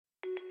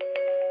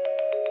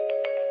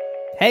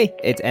Hey,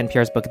 it's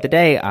NPR's Book of the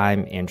Day.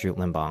 I'm Andrew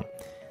Limbong.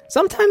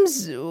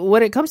 Sometimes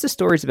when it comes to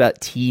stories about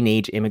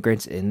teenage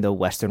immigrants in the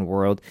Western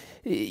world,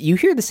 you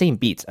hear the same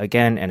beats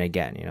again and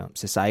again.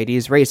 Society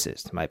is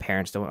racist. My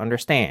parents don't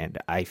understand.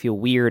 I feel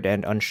weird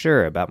and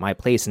unsure about my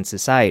place in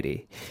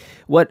society.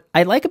 What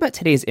I like about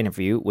today's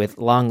interview with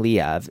Lang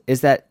Liav is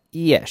that,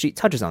 yeah, she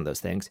touches on those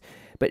things,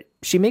 but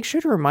she makes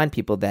sure to remind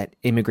people that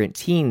immigrant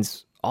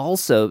teens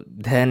also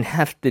then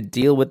have to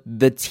deal with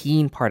the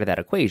teen part of that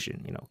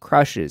equation.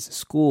 Crushes,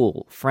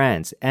 school,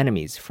 friends,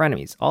 enemies,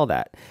 frenemies, all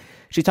that.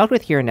 She talked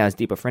with Here and Now's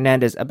Deepa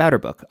Fernandez about her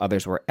book,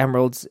 Others Were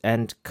Emeralds,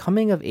 and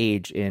coming of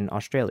age in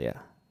Australia.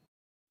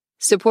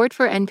 Support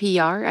for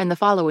NPR and the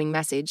following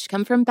message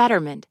come from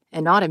Betterment,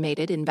 an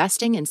automated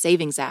investing and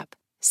savings app.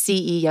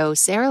 CEO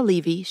Sarah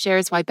Levy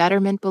shares why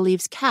Betterment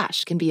believes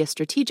cash can be a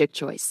strategic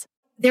choice.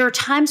 There are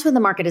times when the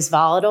market is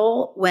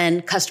volatile,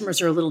 when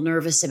customers are a little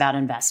nervous about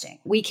investing.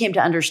 We came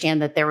to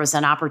understand that there was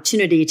an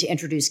opportunity to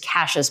introduce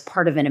cash as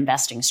part of an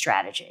investing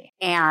strategy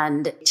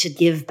and to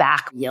give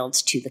back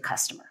yields to the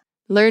customer.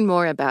 Learn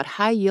more about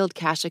high-yield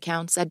cash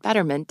accounts at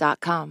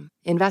Betterment.com.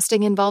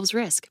 Investing involves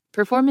risk.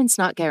 Performance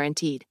not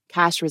guaranteed.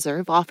 Cash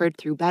reserve offered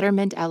through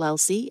Betterment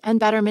LLC and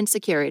Betterment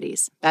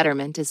Securities.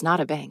 Betterment is not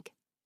a bank.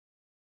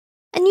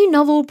 A new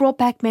novel brought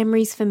back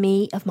memories for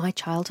me of my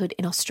childhood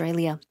in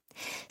Australia.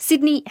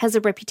 Sydney has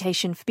a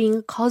reputation for being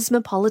a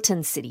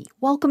cosmopolitan city,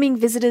 welcoming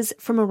visitors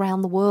from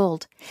around the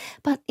world.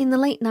 But in the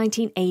late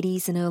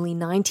 1980s and early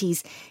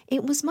 90s,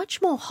 it was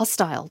much more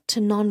hostile to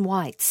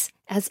non-whites,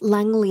 as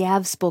Lang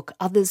Liav's book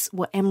Others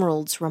Were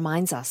Emeralds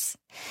reminds us.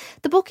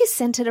 The book is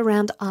centred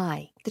around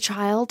Ai, the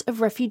child of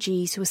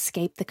refugees who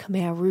escaped the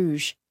Khmer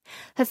Rouge.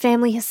 Her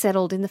family has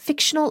settled in the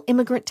fictional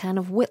immigrant town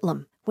of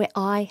Whitlam, where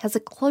Ai has a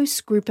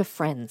close group of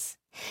friends.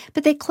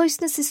 But their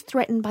closeness is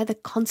threatened by the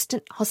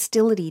constant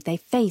hostility they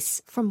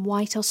face from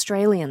white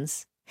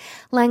Australians.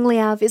 Lang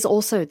Liav is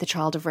also the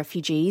child of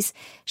refugees.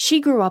 She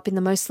grew up in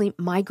the mostly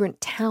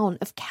migrant town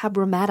of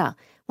Cabramatta,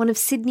 one of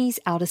Sydney's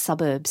outer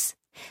suburbs.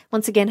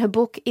 Once again, her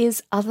book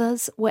is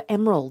Others Were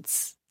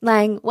Emeralds.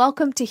 Lang,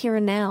 welcome to Here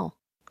and Now.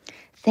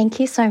 Thank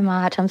you so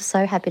much. I'm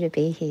so happy to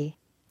be here.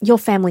 Your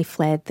family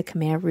fled the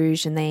Khmer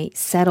Rouge and they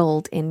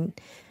settled in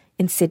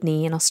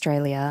Sydney in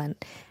Australia. And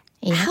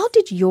yes. How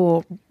did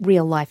your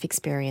real-life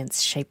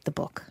experience shape the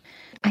book?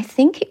 I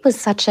think it was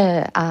such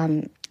a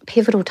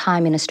pivotal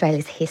time in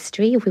Australia's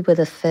history. We were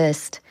the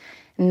first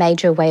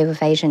major wave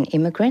of Asian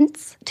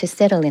immigrants to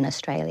settle in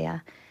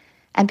Australia.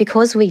 And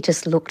because we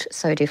just looked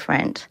so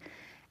different,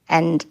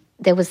 and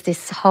there was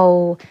this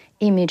whole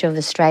image of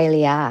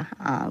Australia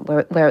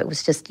where it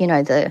was just,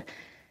 the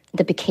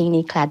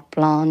bikini-clad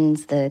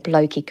blondes, the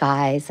blokey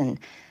guys, and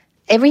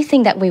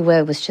everything that we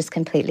were was just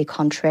completely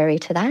contrary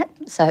to that.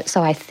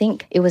 So I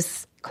think it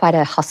was quite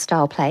a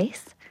hostile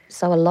place.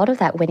 So a lot of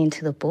that went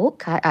into the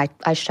book.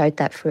 I showed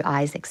that through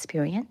Ai's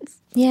experience.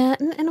 Yeah,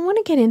 and I want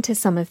to get into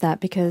some of that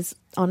because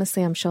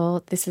honestly, I'm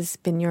sure this has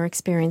been your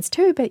experience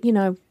too. But,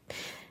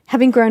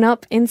 having grown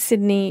up in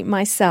Sydney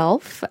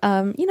myself,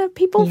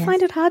 people Yes.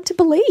 find it hard to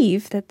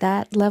believe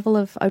that level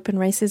of open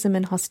racism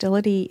and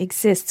hostility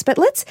exists. But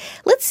let's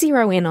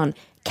zero in on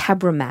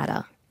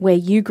Cabramatta, where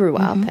you grew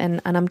up,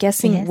 and I'm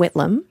guessing Yes.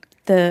 Whitlam,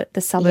 the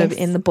suburb Yes.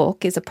 in the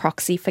book, is a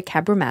proxy for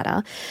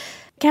Cabramatta.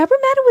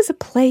 Cabramatta was a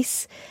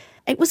place,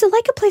 it was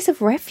like a place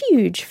of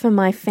refuge for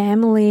my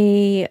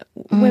family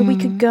where we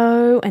could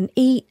go and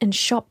eat and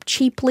shop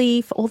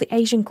cheaply for all the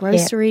Asian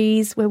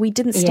groceries, where we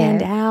didn't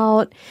stand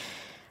out.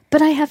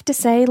 But I have to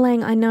say,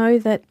 Lang, I know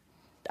that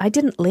I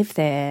didn't live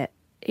there.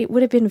 It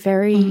would have been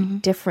very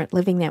different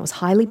living there. It was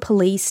highly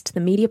policed.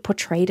 The media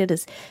portrayed it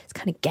as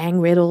kind of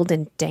gang-riddled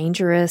and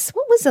dangerous.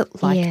 What was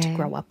it like to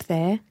grow up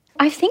there?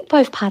 I think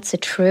both parts are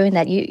true in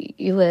that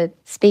you were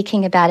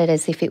speaking about it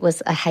as if it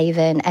was a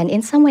haven, and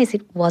in some ways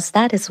it was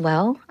that as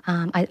well.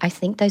 I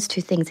think those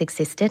two things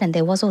existed, and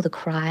there was all the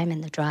crime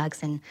and the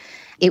drugs, and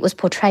it was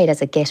portrayed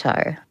as a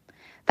ghetto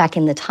back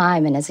in the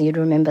time. And as you'd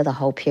remember the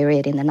whole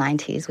period in the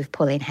 90s with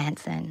Pauline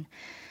Hanson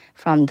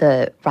from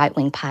the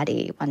right-wing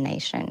party, One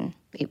Nation,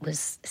 it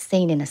was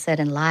seen in a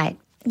certain light.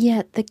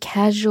 Yeah, the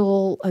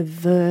casual,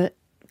 overt,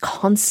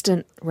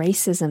 constant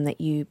racism that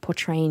you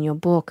portray in your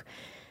book.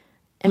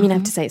 I mean, I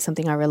have to say it's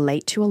something I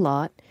relate to a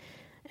lot.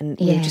 And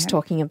we were just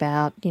talking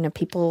about,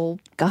 people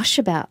gush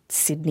about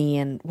Sydney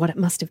and what it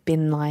must have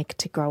been like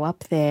to grow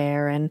up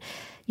there. And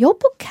your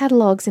book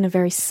catalogues in a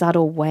very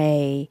subtle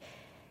way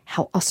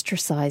how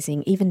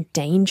ostracizing, even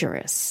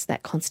dangerous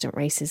that constant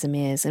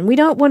racism is. And we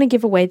don't want to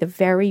give away the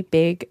very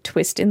big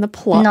twist in the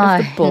plot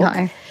of the book.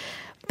 No.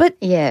 But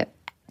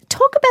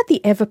talk about the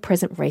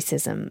ever-present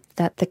racism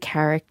that the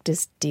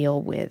characters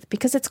deal with,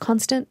 because it's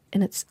constant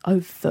and it's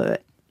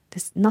overt.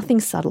 There's nothing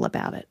subtle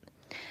about it.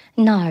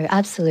 No,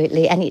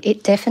 absolutely. And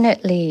it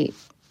definitely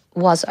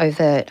was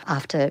overt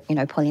after,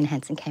 Pauline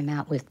Hanson came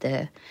out with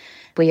the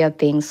 "we are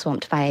being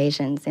swamped by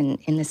Asians" in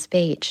the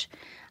speech.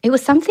 It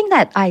was something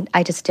that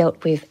I just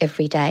dealt with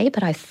every day,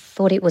 but I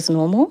thought it was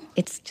normal.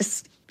 It's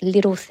just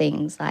little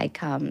things like,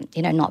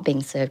 not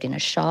being served in a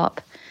shop.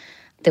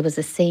 There was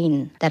a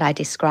scene that I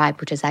described,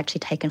 which is actually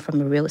taken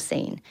from a real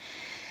scene.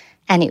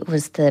 And it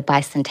was the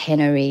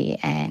bicentenary,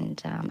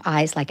 and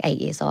I's like 8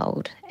 years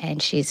old,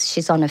 and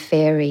she's on a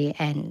ferry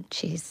and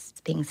she's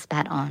being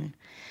spat on.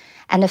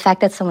 And the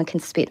fact that someone can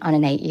spit on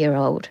an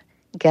 8-year-old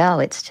girl,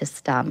 it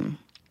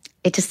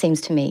just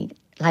seems to me,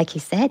 like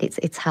you said,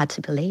 it's hard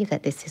to believe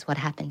that this is what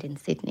happened in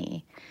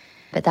Sydney.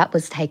 But that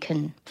was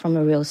taken from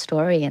a real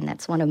story, and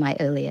that's one of my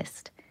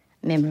earliest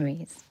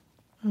memories.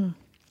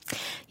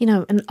 You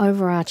know, an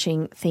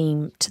overarching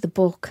theme to the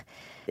book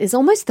is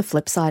almost the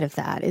flip side of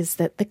that, is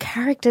that the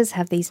characters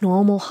have these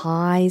normal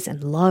highs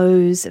and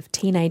lows of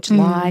teenage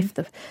life,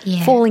 the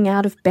falling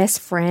out of best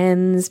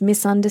friends,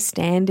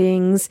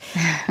 misunderstandings.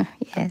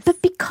 Yes.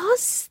 But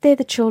because they're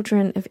the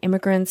children of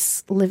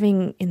immigrants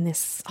living in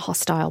this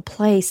hostile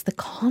place, the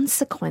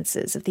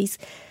consequences of these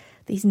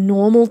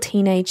normal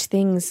teenage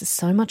things are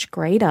so much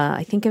greater.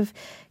 I think of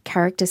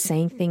characters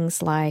saying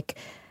things like,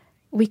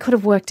 "We could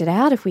have worked it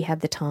out if we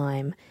had the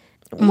time."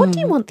 What do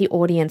you want the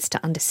audience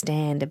to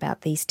understand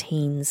about these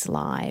teens'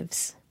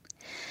 lives?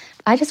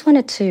 I just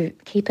wanted to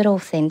keep it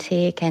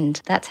authentic, and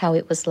that's how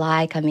it was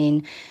like. I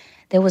mean,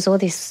 there was all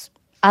this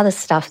other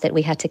stuff that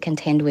we had to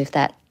contend with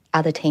that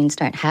other teens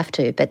don't have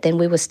to, but then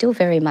we were still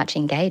very much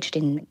engaged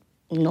in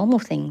normal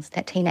things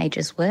that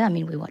teenagers were. I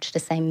mean, we watched the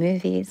same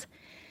movies,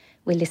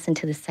 we listened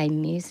to the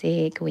same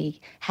music,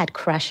 we had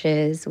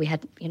crushes, we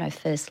had,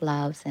 first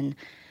loves and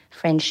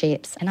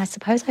friendships. And I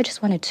suppose I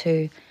just wanted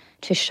to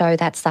show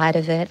that side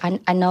of it.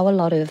 I know a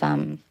lot of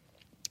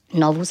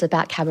novels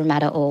about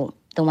Cabramatta, or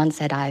the ones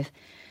that I've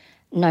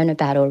known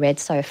about or read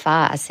so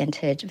far, are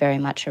centred very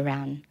much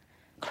around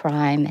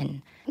crime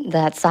and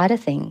that side of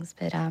things.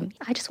 But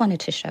I just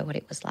wanted to show what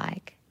it was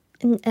like.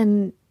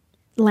 And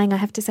Lang, I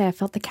have to say, I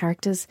felt the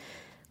characters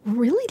were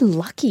really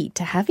lucky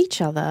to have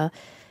each other.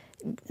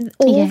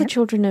 All the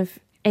children of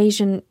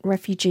Asian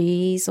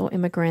refugees or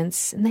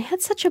immigrants, and they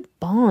had such a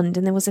bond,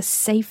 and there was a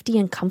safety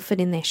and comfort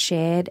in their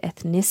shared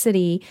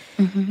ethnicity.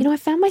 I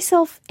found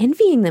myself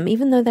envying them,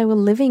 even though they were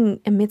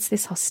living amidst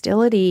this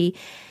hostility.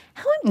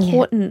 How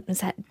important was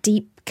that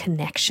deep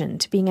connection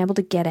to being able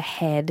to get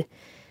ahead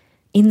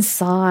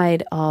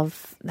inside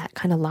of that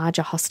kind of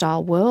larger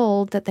hostile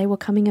world that they were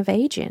coming of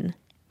age in?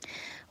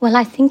 Well,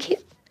 I think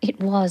it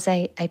was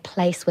a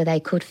place where they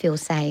could feel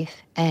safe,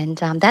 and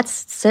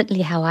that's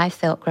certainly how I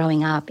felt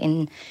growing up,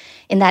 in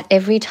that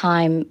every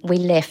time we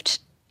left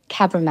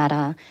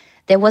Cabramatta,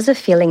 there was a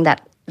feeling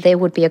that there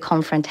would be a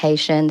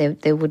confrontation,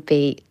 there would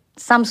be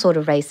some sort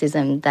of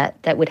racism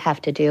that we'd have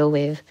to deal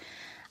with.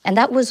 And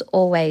that was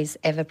always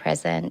ever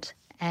present.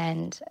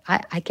 And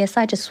I guess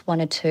I just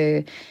wanted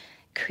to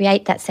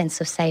create that sense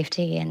of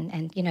safety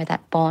and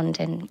that bond.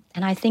 And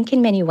I think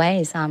in many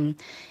ways,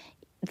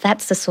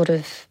 that's the sort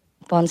of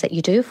bonds that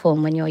you do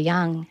form when you're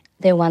young.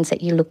 They're ones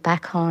that you look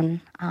back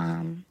on.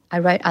 I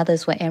wrote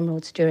Others Were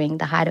Emeralds during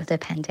the height of the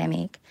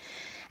pandemic,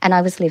 and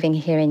I was living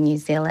here in New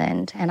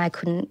Zealand, and I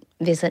couldn't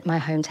visit my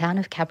hometown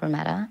of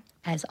Cabramatta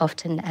as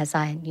often as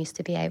I used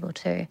to be able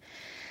to.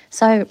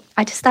 So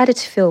I just started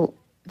to feel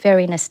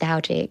very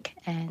nostalgic,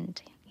 and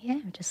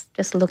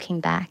just looking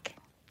back.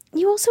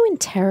 You also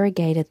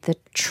interrogated the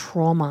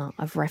trauma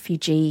of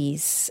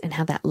refugees and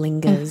how that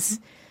lingers,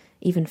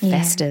 even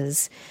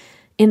festers.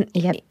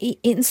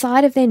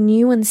 Inside of their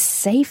new and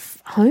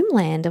safe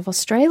homeland of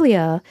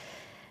Australia,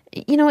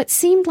 it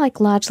seemed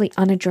like largely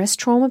unaddressed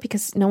trauma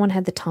because no one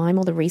had the time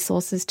or the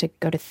resources to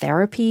go to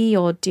therapy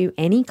or do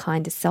any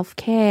kind of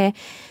self-care.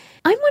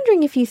 I'm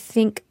wondering if you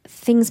think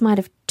things might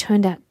have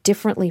turned out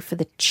differently for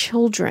the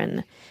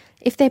children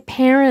if their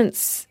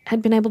parents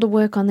had been able to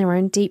work on their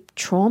own deep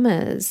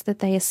traumas that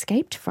they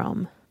escaped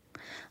from.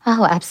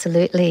 Oh,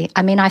 absolutely.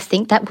 I mean, I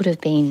think that would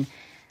have been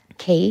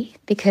key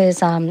because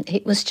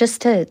it was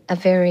just a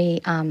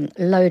very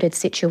loaded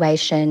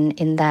situation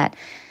in that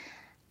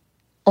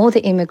all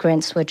the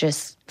immigrants were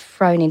just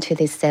thrown into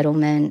this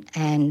settlement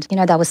and,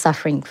 they were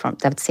suffering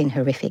they'd seen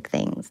horrific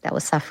things. They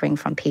were suffering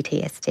from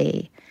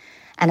PTSD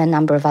and a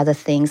number of other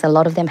things. A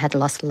lot of them had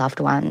lost loved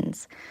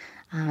ones.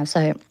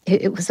 So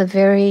it was a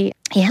very,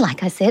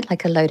 like I said,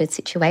 like a loaded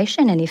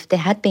situation. And if there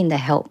had been the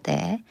help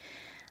there,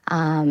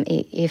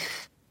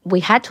 if we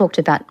had talked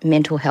about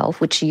mental health,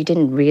 which you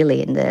didn't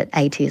really in the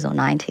 80s or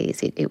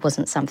 90s, it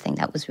wasn't something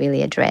that was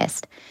really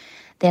addressed,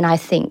 then I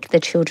think the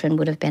children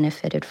would have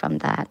benefited from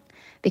that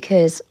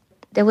because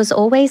there was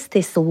always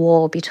this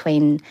war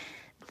between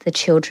the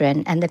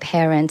children and the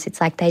parents. It's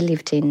like they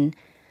lived in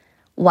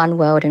one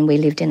world and we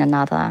lived in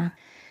another.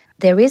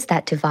 There is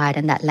that divide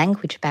and that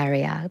language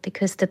barrier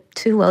because the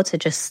two worlds are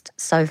just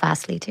so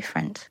vastly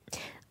different.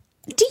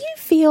 Do you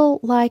feel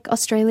like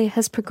Australia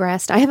has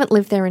progressed? I haven't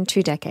lived there in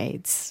 2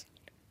 decades.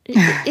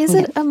 Is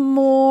it a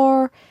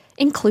more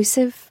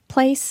inclusive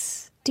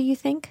place, do you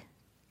think?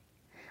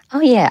 Oh,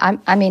 yeah.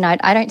 I mean,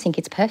 I don't think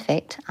it's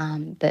perfect,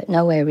 but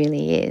nowhere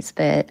really is.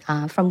 But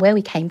from where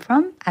we came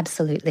from,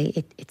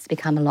 absolutely, it's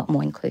become a lot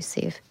more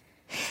inclusive.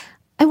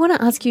 I want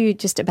to ask you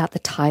just about the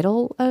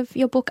title of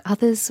your book,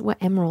 Others Were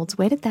Emeralds.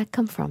 Where did that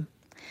come from?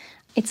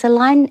 It's a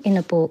line in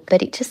a book,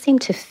 but it just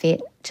seemed to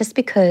fit just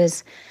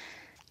because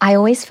I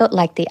always felt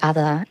like the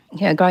other,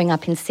 growing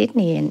up in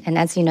Sydney. And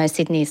as you know,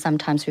 Sydney is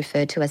sometimes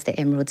referred to as the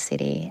Emerald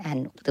City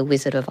and the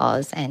Wizard of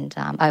Oz. And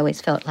I always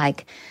felt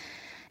like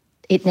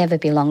it never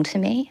belonged to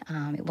me.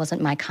 It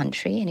wasn't my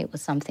country, and it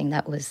was something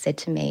that was said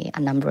to me a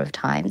number of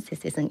times,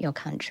 this isn't your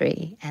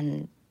country.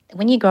 And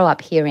when you grow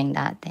up hearing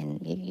that, then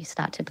you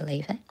start to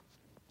believe it.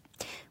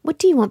 What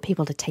do you want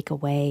people to take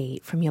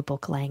away from your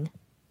book, Lang?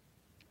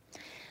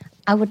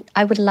 I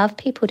would love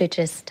people to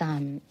just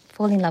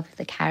fall in love with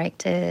the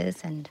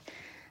characters and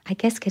I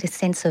guess get a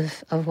sense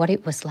of what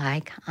it was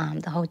like,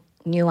 the whole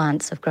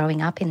nuance of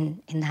growing up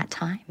in that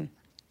time.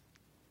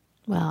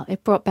 Well,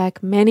 it brought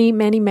back many,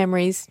 many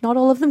memories, not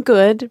all of them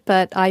good,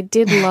 but I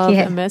did love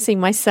immersing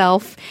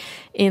myself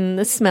in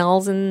the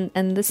smells and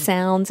the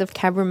sounds of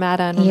Cabramatta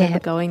and I remember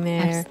going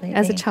there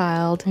as a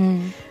child.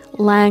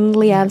 Lang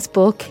Liav's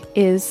book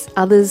is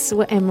Others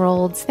Were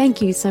Emeralds.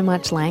 Thank you so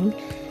much, Lang.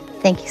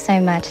 Thank you so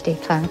much,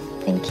 Deepa.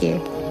 Thank you.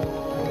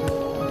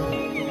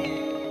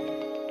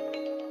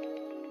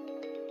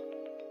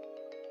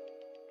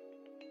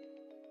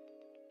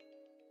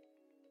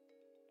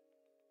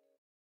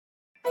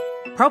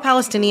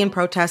 Pro-Palestinian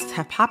protests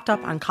have popped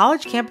up on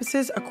college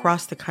campuses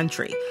across the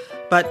country.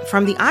 But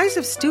from the eyes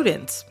of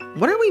students,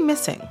 what are we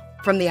missing?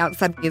 From the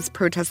outside, these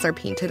protests are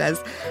painted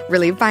as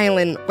really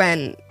violent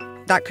when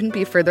that couldn't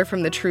be further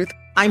from the truth.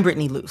 I'm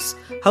Brittany Luce,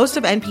 host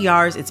of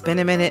NPR's It's Been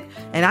a Minute,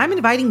 and I'm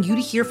inviting you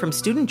to hear from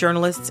student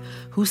journalists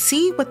who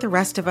see what the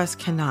rest of us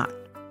cannot.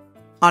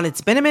 On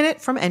It's Been a Minute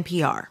from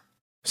NPR.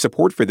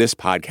 Support for this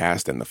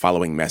podcast and the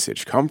following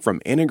message come from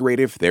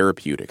Integrative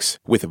Therapeutics,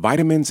 with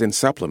vitamins and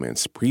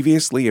supplements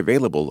previously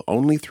available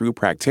only through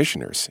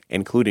practitioners,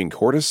 including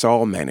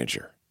Cortisol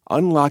Manager.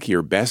 Unlock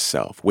your best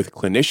self with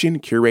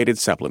clinician-curated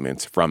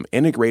supplements from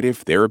Integrative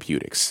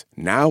Therapeutics,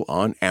 now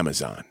on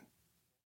Amazon.